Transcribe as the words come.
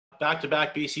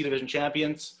back-to-back BC Division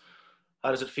champions. How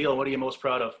does it feel, and what are you most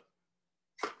proud of?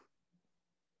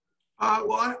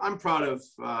 I'm proud of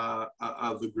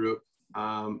the group.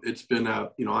 It's been a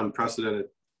unprecedented,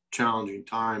 challenging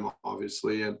time,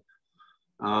 obviously, and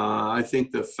I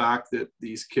think the fact that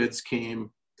these kids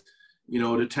came,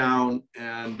 to town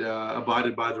and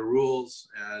abided by the rules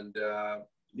and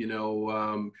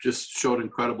just showed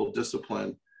incredible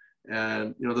discipline.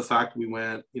 And, the fact we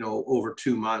went, over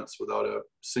 2 months without a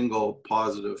single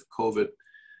positive COVID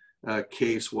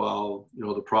case while,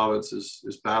 the province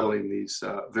is battling these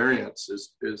variants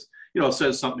is it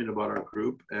says something about our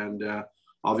group. And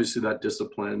obviously that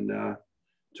discipline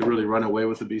to really run away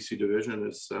with the BC division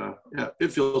is,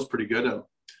 it feels pretty good. I'm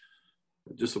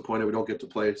disappointed we don't get to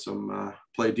play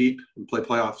deep and play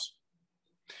playoffs.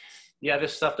 Yeah,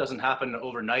 this stuff doesn't happen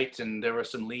overnight, and there were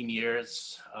some lean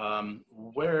years.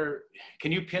 Where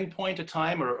can you pinpoint a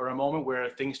time or a moment where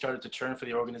things started to turn for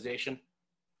the organization?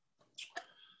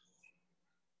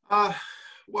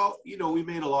 Well, we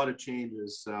made a lot of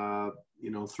changes,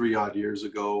 3 odd years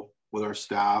ago with our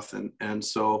staff, and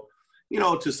so,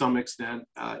 to some extent,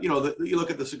 you look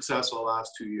at the success of the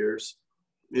last 2 years.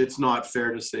 It's not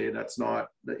fair to say that's not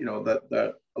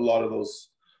that a lot of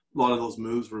those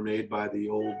moves were made by the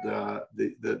old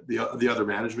the other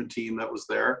management team that was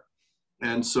there.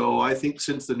 And so I think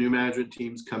since the new management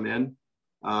team's come in,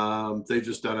 they've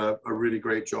just done a really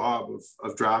great job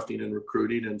of drafting and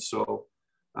recruiting. And so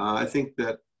I think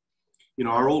that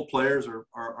our old players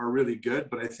are really good,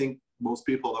 but I think most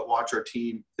people that watch our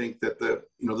team think that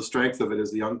the strength of it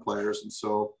is the young players. And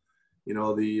so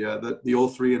the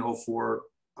 03 and 04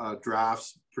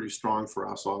 drafts pretty strong for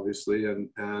us, obviously,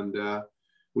 and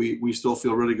we still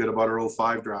feel really good about our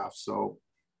 05 draft. So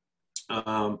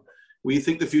we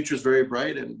think the future is very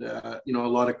bright, and a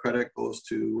lot of credit goes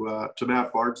to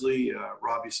Matt Bardsley,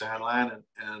 Robbie Sandland,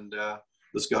 and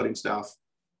the scouting staff.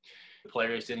 The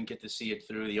players didn't get to see it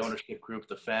through, the ownership group,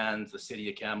 the fans, the city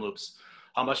of Kamloops.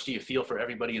 How much do you feel for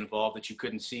everybody involved that you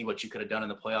couldn't see what you could have done in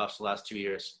the playoffs the last 2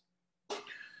 years?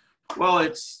 Well,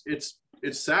 it's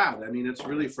sad. I mean, it's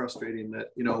really frustrating that,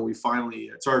 we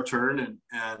finally, it's our turn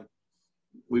and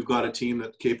we've got a team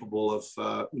that's capable of,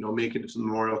 making it to the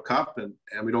Memorial Cup and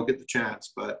we don't get the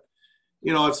chance. But,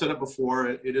 I've said it before,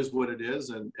 it is what it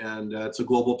is. And it's a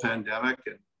global pandemic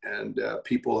and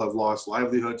people have lost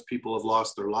livelihoods, people have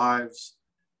lost their lives.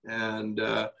 And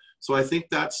so I think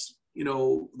that's,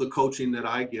 the coaching that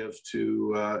I give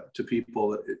to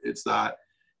people. It's that,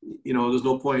 there's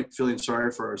no point feeling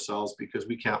sorry for ourselves because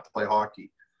we can't play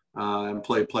hockey and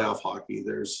play playoff hockey.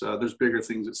 There's bigger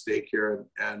things at stake here,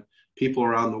 and people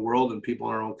around the world and people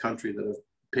in our own country that have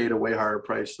paid a way higher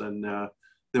price than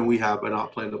we have by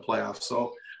not playing the playoffs.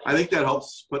 So I think that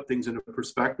helps put things into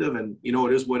perspective, and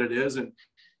it is what it is, and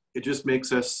it just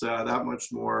makes us that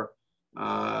much more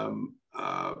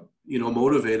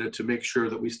motivated to make sure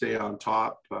that we stay on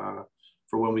top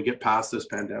for when we get past this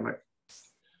pandemic.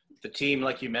 The team,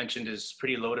 like you mentioned, is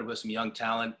pretty loaded with some young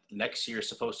talent. Next year is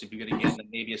supposed to be good again, and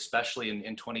maybe especially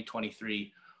in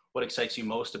 2023. What excites you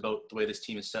most about the way this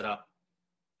team is set up?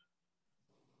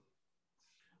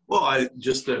 Well,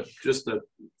 just the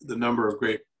number of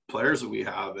great players that we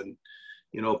have, and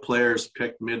players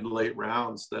picked mid and late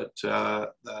rounds that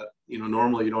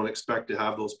normally you don't expect to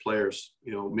have those players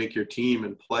make your team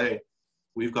and play.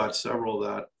 We've got several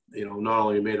that not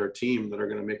only made our team, that are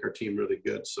going to make our team really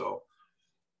good. So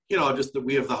just that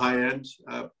we have the high end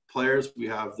players, we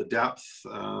have the depth,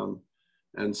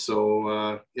 and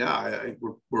so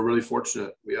we're really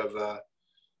fortunate. We have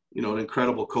an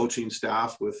incredible coaching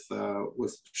staff with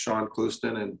Sean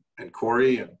Clouston and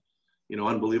Corey, and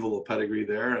unbelievable pedigree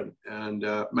there, and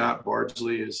Matt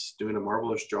Bardsley is doing a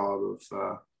marvelous job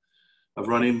of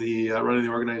running the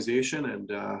organization, and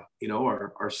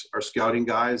our scouting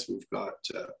guys.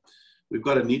 We've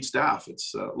got a neat staff.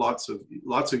 It's lots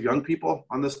of young people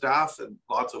on the staff and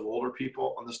lots of older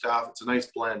people on the staff. It's a nice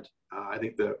blend. I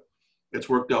think that it's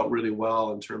worked out really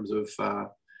well in terms of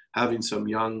having some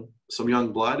young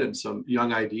blood and some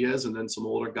young ideas, and then some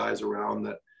older guys around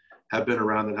that have been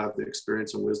around and have the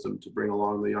experience and wisdom to bring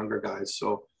along the younger guys.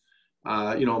 So,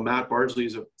 Matt Bardsley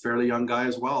is a fairly young guy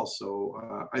as well.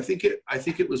 So I think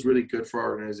it was really good for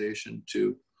our organization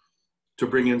to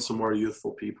bring in some more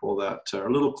youthful people that are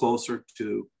a little closer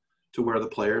to where the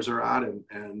players are at,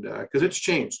 and because it's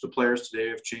changed. The players today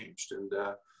have changed, and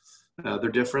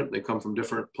they're different. They come from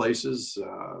different places,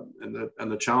 and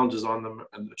the challenges on them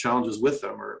and the challenges with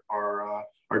them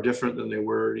are different than they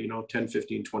were 10,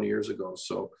 15, 20 years ago.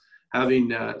 So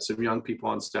having some young people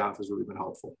on staff has really been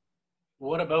helpful.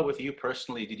 What about with you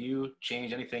personally? Did you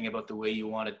change anything about the way you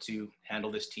wanted to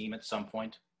handle this team at some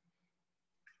point?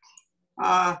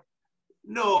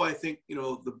 No, I think, you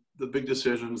know, the big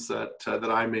decisions that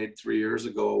I made 3 years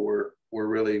ago were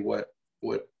really what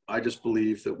I just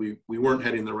believe that we weren't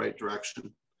heading the right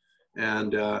direction.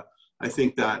 And I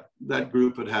think that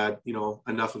group had, you know,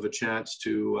 enough of a chance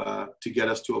to get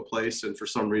us to a place, and for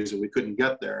some reason we couldn't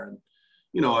get there. And,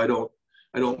 you know, I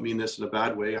don't mean this in a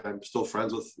bad way. I'm still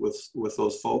friends with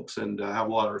those folks, and have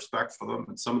a lot of respect for them.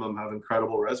 And some of them have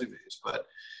incredible resumes, but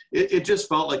it just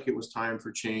felt like it was time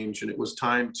for change, and it was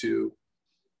time to,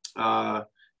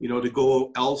 you know, to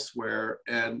go elsewhere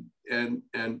and you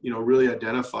know, really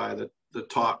identify the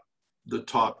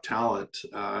top talent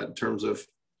in terms of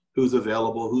who's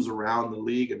available, who's around the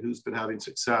league, and who's been having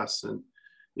success. And,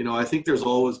 you know, I think there's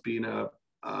always been a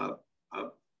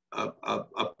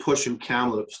push in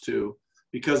Kamloops to,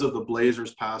 because of the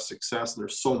Blazers' past success, and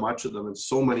there's so much of them and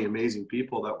so many amazing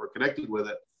people that were connected with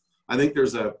it. I think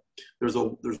there's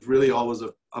really always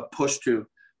a push to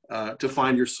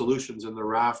find your solutions in the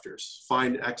rafters,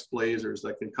 find ex-Blazers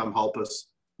that can come help us,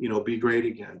 you know, be great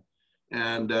again.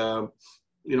 And,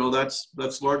 you know,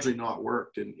 that's largely not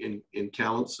worked in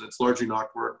Kamloops. It's largely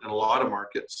not worked in a lot of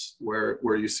markets where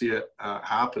you see it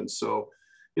happen. So,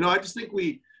 you know, I just think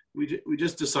we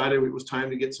just decided it was time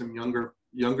to get some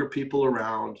younger people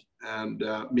around, and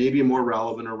maybe more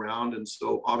relevant around. And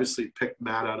so obviously picked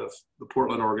Matt out of the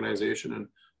Portland organization, and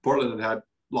Portland had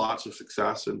lots of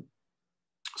success. And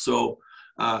so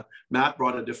Matt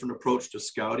brought a different approach to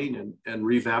scouting and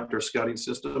revamped our scouting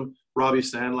system. Robbie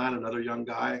Sandland, another young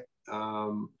guy,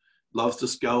 loves to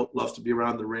scout, loves to be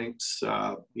around the rinks,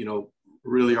 you know,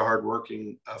 really a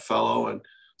hardworking fellow. And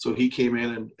so he came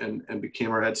in and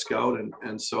became our head scout.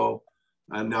 And so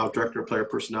I'm now director of player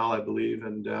personnel, I believe.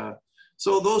 And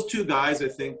so those two guys, I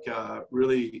think,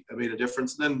 really made a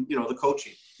difference. And then, you know, the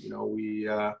coaching, you know,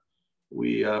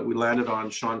 we landed on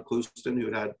Sean Clouston,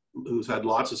 who's had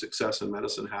lots of success in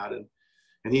Medicine Hat,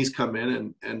 and he's come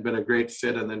in and been a great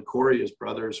fit. And then Corey, his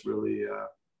brother, is really,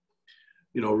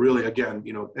 you know, really, again,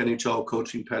 you know, NHL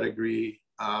coaching pedigree,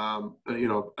 you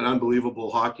know, an unbelievable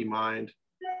hockey mind.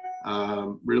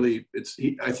 Really,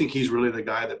 I think he's really the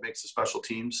guy that makes the special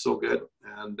teams so good.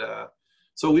 And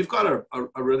so we've got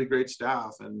a really great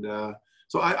staff. And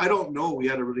so I don't know, we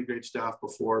had a really great staff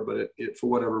before, but it for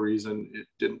whatever reason,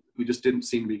 we just didn't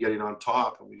seem to be getting on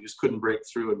top, and we just couldn't break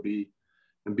through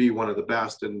and be one of the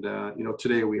best. And, you know,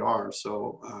 today we are.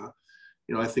 So,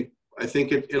 you know, I think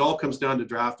it all comes down to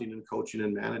drafting and coaching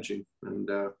and managing. And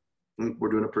we're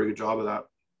doing a pretty good job of that.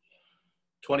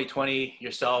 2020,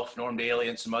 yourself, Norm Daly,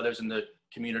 and some others in the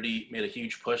community made a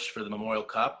huge push for the Memorial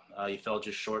Cup. You fell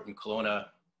just short, and Kelowna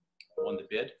won the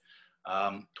bid.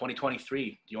 2023,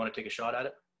 do you want to take a shot at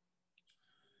it?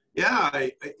 Yeah,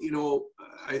 you know,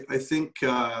 I think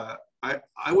I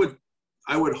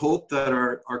would hope that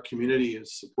our community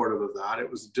is supportive of that. It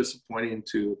was disappointing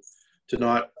to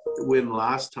not win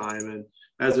last time, and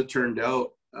as it turned out,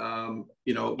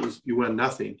 you know, you win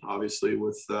nothing, obviously,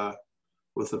 with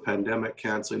the pandemic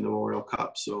canceling the Memorial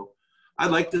Cup. So I'd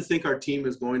like to think our team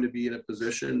is going to be in a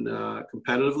position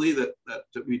competitively that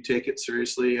we take it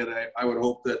seriously, and I would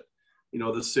hope that, you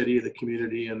know, the city, the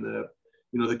community, and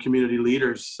the community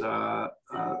leaders who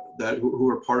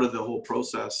are part of the whole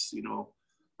process, you know,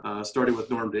 starting with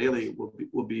Norm Daly,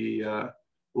 will be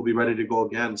ready to go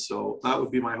again. So that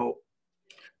would be my hope.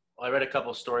 Well, I read a couple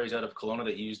of stories out of Kelowna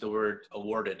that used the word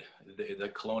awarded. The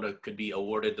Kelowna could be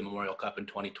awarded the Memorial Cup in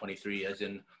 2023, as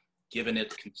in given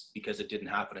it because it didn't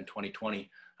happen in 2020.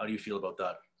 How do you feel about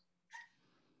that?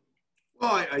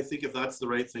 Well, I think if that's the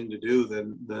right thing to do,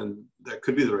 then that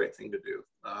could be the right thing to do.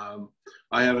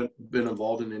 I haven't been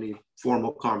involved in any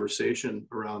formal conversation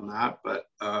around that, but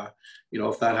you know,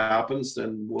 if that happens,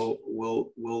 then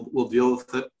we'll deal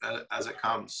with it as it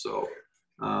comes. So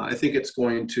I think it's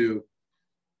going to,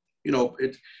 you know,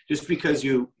 it just because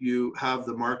you have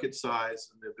the market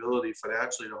size and the ability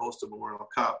financially to host a Memorial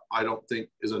Cup, I don't think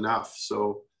is enough.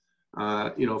 So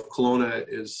you know, if Kelowna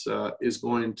is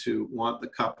going to want the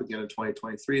cup again in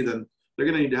 2023, then they're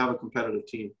going to need to have a competitive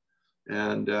team,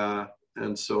 and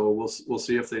so we'll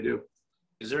see if they do.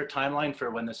 Is there a timeline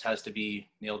for when this has to be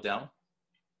nailed down?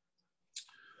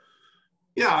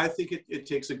 Yeah, I think it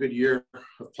takes a good year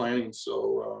of planning.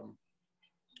 So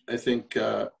I think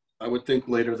I would think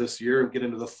later this year, get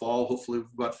into the fall, hopefully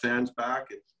we've got fans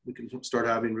back and we can start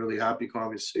having really happy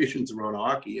conversations around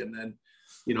hockey. And then,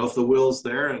 you know, if the will's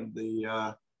there and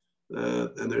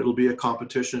and it'll be a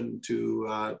competition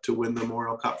to win the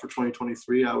Memorial Cup for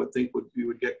 2023, I would think we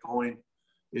would get going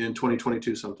in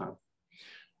 2022 sometime.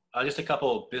 Just a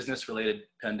couple business-related,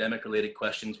 pandemic-related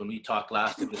questions. When we talked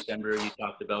last in December, you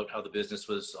talked about how the business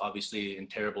was obviously in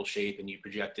terrible shape, and you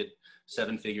projected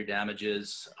seven-figure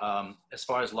damages. As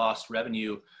far as lost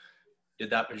revenue, did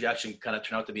that projection kind of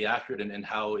turn out to be accurate, and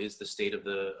how is the state of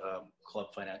the club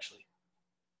financially?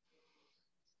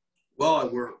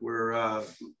 Well,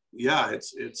 yeah,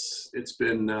 it's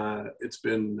been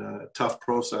a tough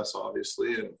process,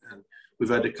 obviously, and we've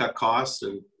had to cut costs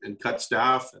and cut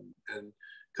staff and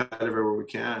cut everywhere we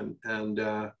can. And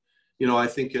I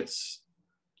think it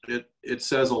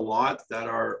says a lot that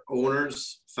our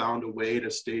owners found a way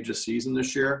to stage a season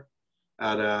this year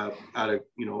at a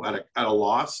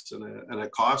loss and a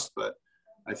cost. But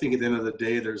I think at the end of the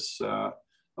day, there's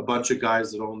a bunch of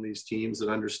guys that own these teams that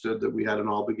understood that we had an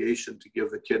obligation to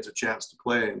give the kids a chance to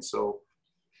play. And so,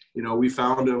 we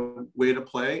found a way to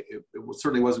play. It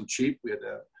certainly wasn't cheap. We had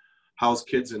to house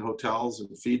kids in hotels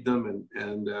and feed them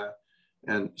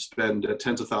and spend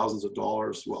tens of thousands of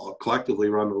dollars, well, collectively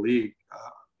run the league,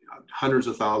 hundreds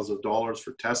of thousands of dollars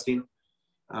for testing,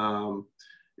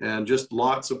 and just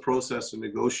lots of process to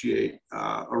negotiate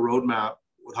a roadmap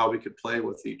with how we could play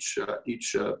with each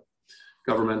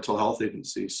governmental health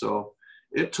agency. So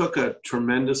it took a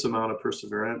tremendous amount of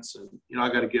perseverance. And, I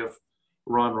got to give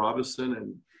Ron Robinson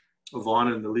and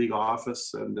Yvonne in the league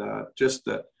office, and just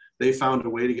that they found a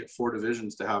way to get 4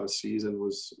 divisions to have a season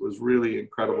was really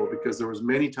incredible, because there was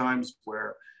many times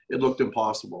where it looked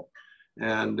impossible.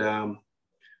 And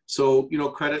so,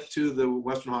 credit to the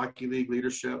Western Hockey League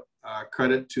leadership,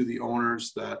 credit to the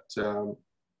owners that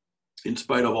in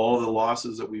spite of all the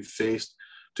losses that we've faced,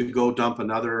 to go dump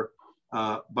another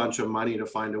bunch of money to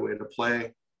find a way to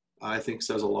play, I think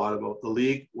says a lot about the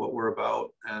league, what we're about,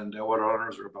 and what our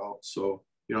owners are about. So,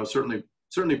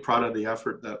 certainly proud of the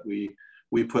effort that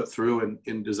we put through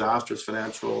in disastrous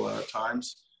financial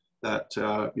times, that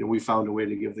we found a way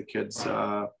to give the kids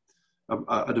a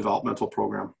developmental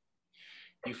program.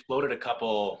 You floated a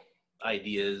couple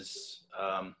ideas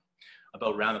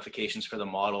about ramifications for the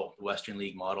model, the Western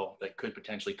League model, that could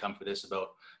potentially come for this,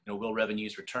 about, will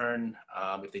revenues return?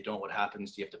 If they don't, what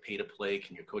happens? Do you have to pay to play?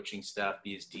 Can your coaching staff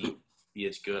be as deep, be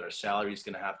as good? Are salaries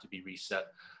going to have to be reset?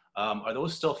 Are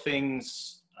those still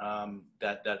things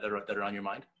that are on your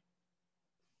mind?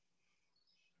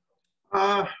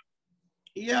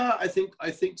 Yeah, I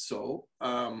think so.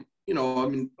 I'm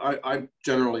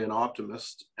generally an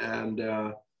optimist, and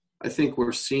I think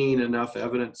we're seeing enough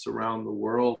evidence around the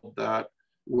world that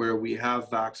where we have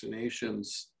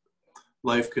vaccinations,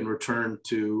 life can return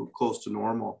to close to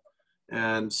normal.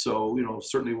 And so,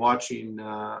 certainly watching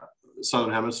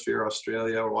Southern Hemisphere,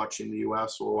 Australia, we're watching the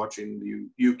US, we're watching the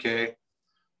UK,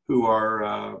 who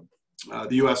are,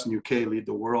 the US and UK lead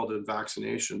the world in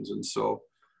vaccinations. And so,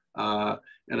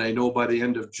 and I know by the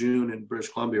end of June in British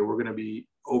Columbia, we're going to be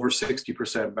over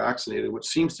 60% vaccinated, which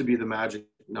seems to be the magic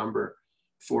number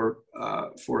for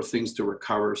things to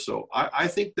recover. So I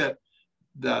think that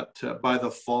by the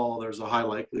fall, there's a high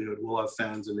likelihood we'll have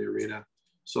fans in the arena.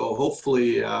 So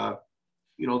hopefully, that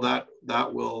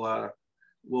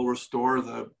will restore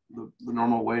the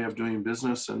normal way of doing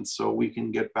business, and so we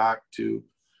can get back to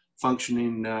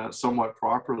functioning somewhat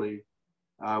properly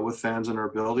with fans in our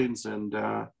buildings and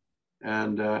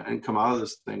come out of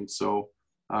this thing. So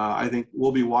I think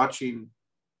we'll be watching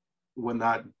when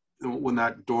that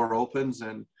door opens.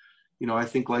 And I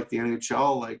think, like the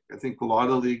NHL, I think a lot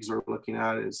of the leagues are looking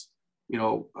at is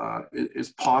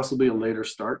possibly a later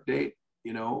start date,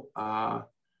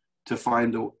 to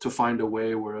find a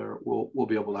way where we'll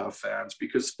be able to have fans,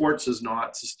 because sports is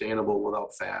not sustainable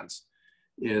without fans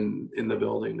in the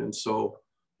building. And so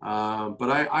but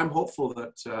I'm hopeful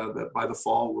that by the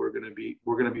fall we're going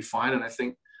to be fine. And I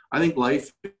think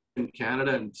life in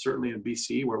Canada, and certainly in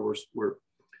BC, where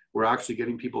we're actually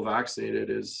getting people vaccinated,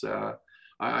 is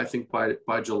I think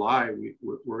by July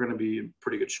we're going to be in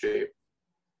pretty good shape.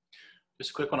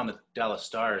 Just a quick one on the Dallas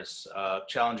Stars.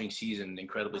 Challenging season,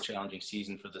 incredibly challenging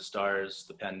season for the Stars.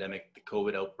 The pandemic, the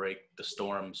COVID outbreak, the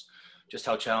storms. Just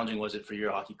how challenging was it for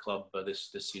your hockey club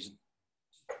this season?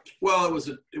 Well,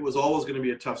 it was always going to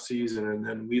be a tough season, and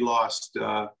then we lost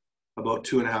about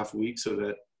 2.5 weeks of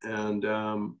it, and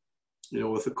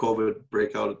with the COVID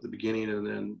breakout at the beginning, and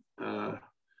then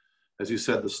as you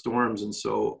said, the storms, and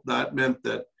so that meant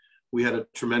that we had a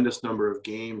tremendous number of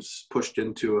games pushed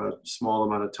into a small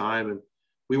amount of time, and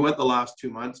we went the last 2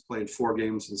 months playing 4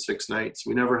 games in 6 nights.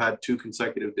 We never had 2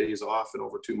 consecutive days off in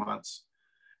over 2 months,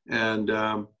 and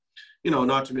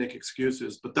not to make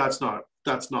excuses, but that's not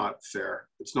fair.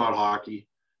 It's not hockey,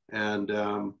 and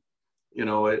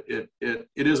it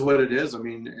is what it is. I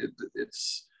mean,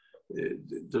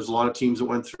 there's a lot of teams that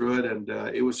went through it, and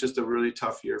it was just a really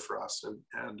tough year for us.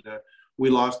 And we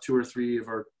lost 2 or 3 of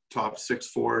our top 6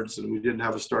 forwards, and we didn't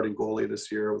have a starting goalie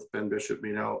this year with Ben Bishop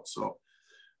being out. So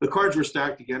the cards were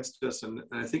stacked against us, and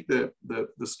I think the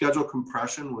schedule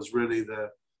compression was really the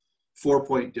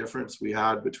 4-point difference we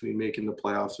had between making the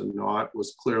playoffs and not,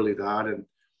 was clearly that. And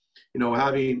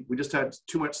we just had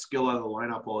too much skill out of the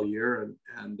lineup all year,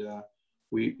 and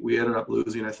we ended up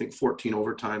losing, I think, 14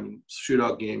 overtime and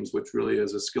shootout games, which really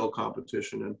is a skill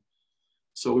competition. And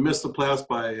so we missed the playoffs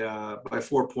by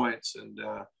 4 points, and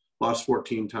lost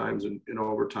 14 times in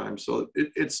overtime. So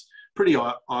it's pretty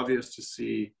obvious to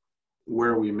see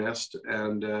where we missed.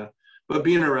 And but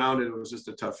being around it was just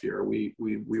a tough year. We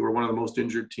were one of the most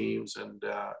injured teams, and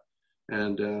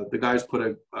the guys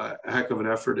put a heck of an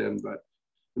effort in, but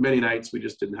many nights we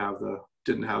just didn't have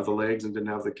the legs and didn't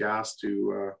have the gas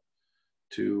to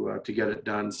get it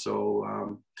done.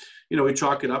 So we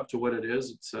chalk it up to what it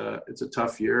is. It's a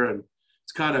tough year, and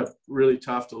it's kind of really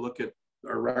tough to look at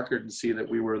our record and see that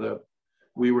we were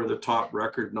the top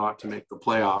record not to make the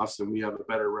playoffs, and we have a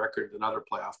better record than other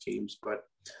playoff teams. But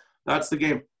that's the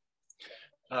game.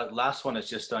 Last one is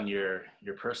just on your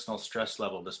personal stress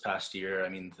level this past year. I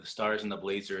mean, the Stars and the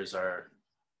Blazers are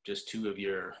just two of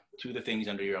the things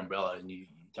under your umbrella, and you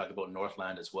talk about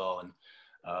Northland as well. And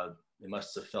it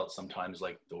must have felt sometimes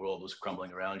like the world was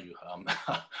crumbling around you.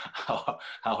 How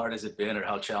hard has it been, or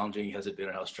how challenging has it been,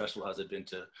 or how stressful has it been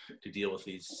to deal with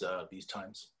these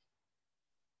times?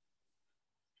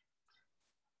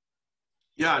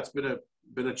 Yeah, it's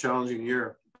been a challenging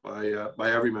year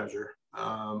by every measure.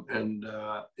 I'm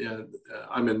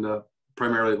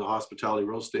primarily in the hospitality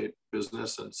real estate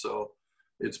business, and so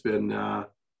it's been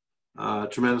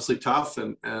tremendously tough,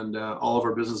 and all of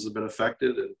our business has been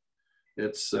affected. And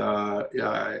it's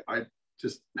I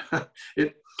just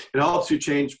it helps you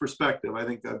change perspective. I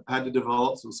think I've had to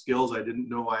develop some skills I didn't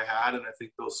know I had, and I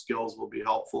think those skills will be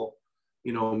helpful,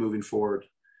 moving forward,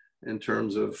 in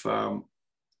terms of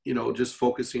just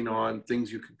focusing on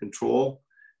things you can control,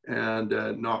 and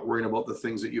not worrying about the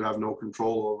things that you have no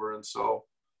control over. And so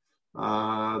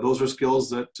those are skills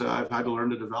that I've had to learn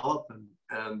to develop,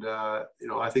 and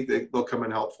I think they'll come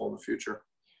in helpful in the future.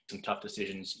 Some tough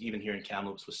decisions, even here in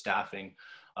Kamloops with staffing.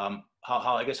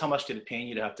 How much did it pain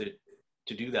you to have to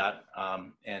do that?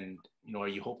 And are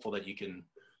you hopeful that you can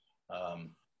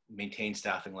maintain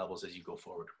staffing levels as you go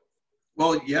forward?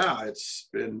 Well, yeah, it's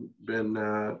been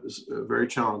very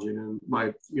challenging, and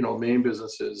my main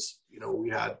business is we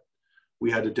had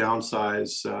to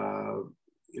downsize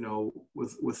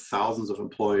with thousands of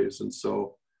employees, and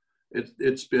so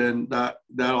it's been that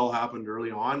all happened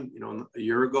early on, a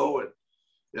year ago, and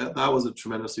that was a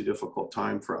tremendously difficult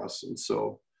time for us. And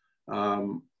so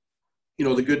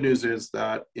the good news is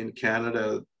that in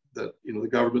Canada, that the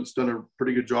government's done a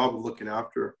pretty good job of looking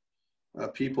after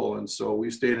people, and so we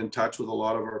stayed in touch with a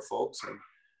lot of our folks,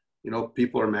 and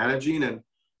people are managing, and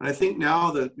I think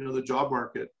now that the job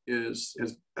market has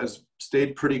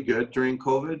stayed pretty good during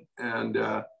COVID,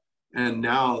 and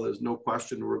now there's no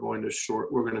question we're going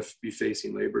to be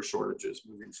facing labor shortages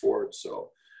moving forward.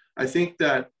 So I think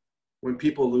that when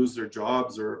people lose their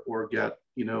jobs or get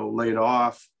laid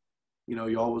off,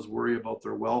 you always worry about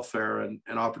their welfare and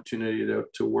opportunity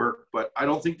to work. But I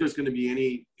don't think there's going to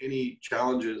be any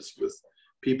challenges with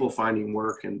people finding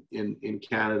work in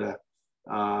Canada,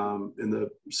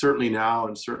 certainly now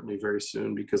and certainly very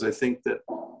soon, because I think that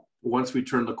once we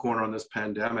turn the corner on this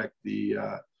pandemic, the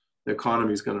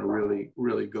economy is going to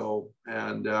really go.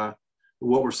 And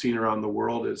what we're seeing around the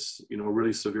world is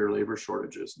really severe labor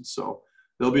shortages, and so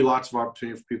there'll be lots of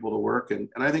opportunity for people to work. And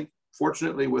I think,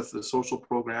 fortunately, with the social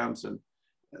programs and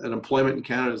employment in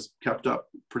Canada has kept up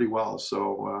pretty well.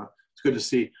 So it's good to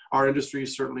see. Our industry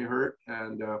is certainly hurt,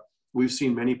 and we've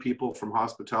seen many people from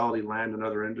hospitality land in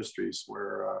other industries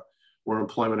where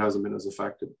employment hasn't been as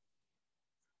affected.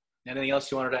 Anything else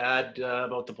you wanted to add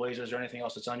about the Blazers, or anything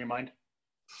else that's on your mind?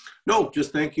 No,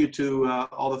 just thank you to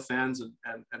all the fans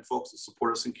and folks that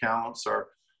support us in Kamloops.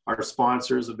 Our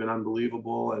sponsors have been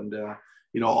unbelievable, and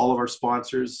all of our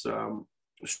sponsors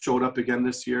showed up again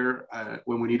this year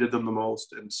when we needed them the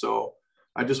most. And so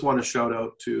I just want to shout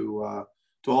out to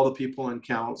all the people in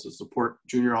Kamloops that support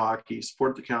junior hockey,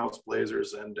 support the Kamloops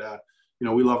Blazers, and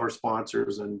we love our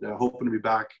sponsors, and hoping to be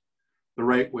back the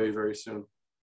right way very soon.